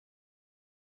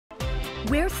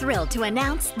We're thrilled to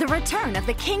announce the return of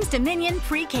the Kings Dominion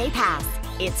Pre-K Pass.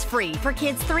 It's free for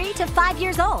kids 3 to 5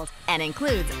 years old and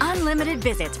includes unlimited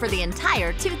visits for the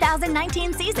entire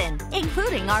 2019 season,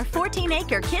 including our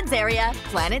 14-acre kids area,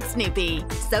 Planet Snoopy,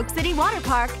 Soak City Water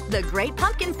Park, the Great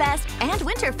Pumpkin Fest, and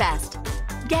Winterfest.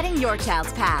 Getting your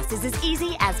child's pass is as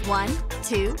easy as 1,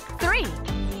 2, 3.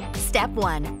 Step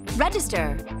 1.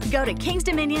 Register. Go to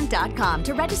kingsdominion.com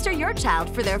to register your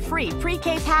child for their free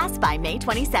Pre-K Pass by May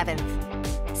 27th.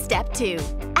 Step 2.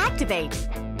 Activate.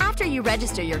 After you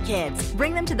register your kids,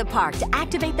 bring them to the park to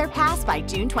activate their pass by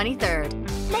June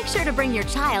 23rd. Make sure to bring your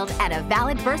child and a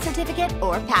valid birth certificate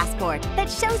or passport that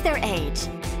shows their age.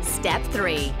 Step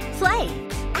 3. Play.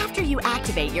 After you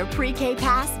activate your Pre-K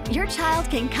Pass, your child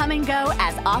can come and go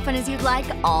as often as you'd like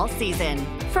all season,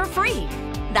 for free.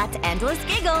 That's endless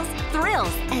giggles,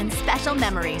 thrills, and special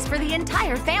memories for the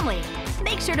entire family.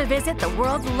 Make sure to visit the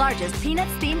world's largest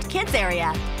Peanuts-themed kids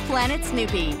area, Planet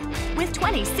Snoopy, with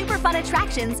 20 super fun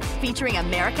attractions featuring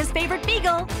America's favorite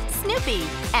beagle, Snoopy,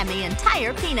 and the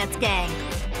entire Peanuts gang.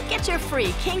 Get your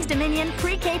free Kings Dominion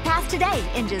Pre-K Pass today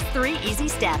in just 3 easy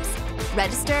steps.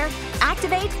 Register,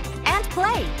 activate, and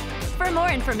play. For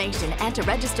more information and to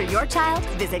register your child,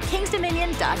 visit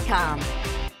kingsdominion.com.